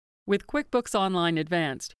With QuickBooks Online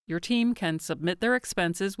Advanced, your team can submit their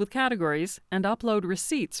expenses with categories and upload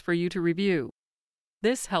receipts for you to review.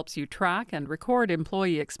 This helps you track and record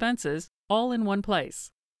employee expenses all in one place.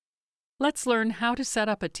 Let's learn how to set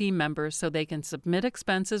up a team member so they can submit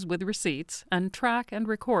expenses with receipts and track and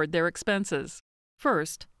record their expenses.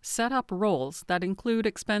 First, set up roles that include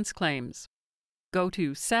expense claims. Go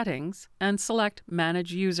to Settings and select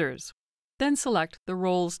Manage Users. Then select the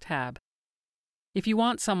Roles tab. If you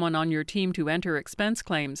want someone on your team to enter expense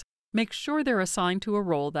claims, make sure they're assigned to a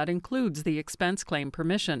role that includes the expense claim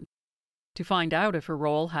permission. To find out if a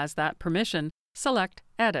role has that permission, select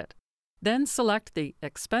Edit. Then select the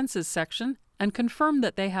Expenses section and confirm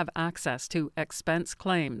that they have access to expense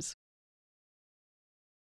claims.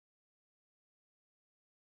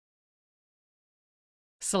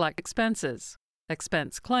 Select Expenses,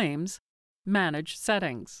 Expense Claims, Manage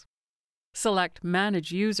Settings. Select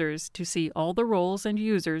Manage Users to see all the roles and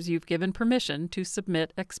users you've given permission to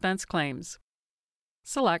submit expense claims.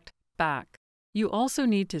 Select Back. You also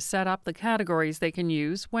need to set up the categories they can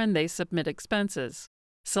use when they submit expenses.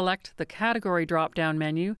 Select the Category drop-down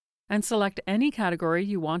menu and select any category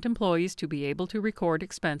you want employees to be able to record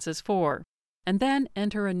expenses for. And then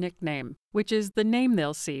enter a nickname, which is the name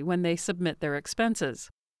they'll see when they submit their expenses.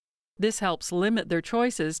 This helps limit their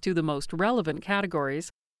choices to the most relevant categories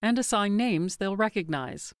and assign names they'll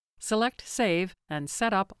recognize. Select Save and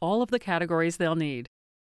set up all of the categories they'll need.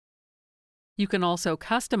 You can also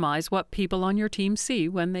customize what people on your team see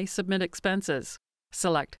when they submit expenses.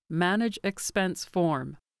 Select Manage Expense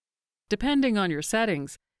Form. Depending on your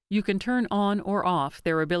settings, you can turn on or off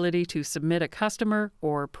their ability to submit a customer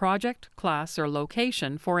or project, class, or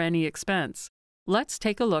location for any expense. Let's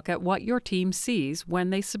take a look at what your team sees when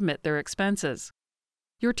they submit their expenses.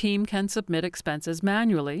 Your team can submit expenses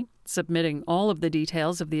manually, submitting all of the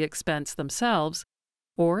details of the expense themselves,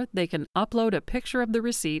 or they can upload a picture of the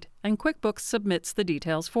receipt and QuickBooks submits the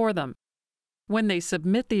details for them. When they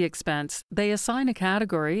submit the expense, they assign a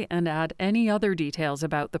category and add any other details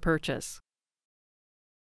about the purchase.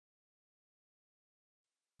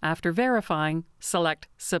 After verifying, select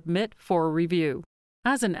Submit for Review.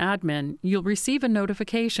 As an admin, you'll receive a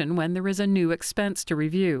notification when there is a new expense to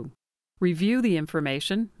review. Review the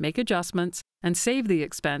information, make adjustments, and save the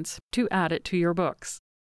expense to add it to your books.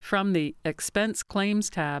 From the Expense Claims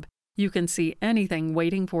tab, you can see anything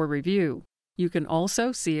waiting for review. You can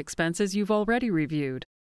also see expenses you've already reviewed.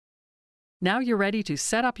 Now you're ready to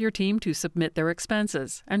set up your team to submit their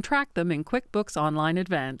expenses and track them in QuickBooks Online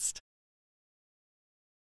Advanced.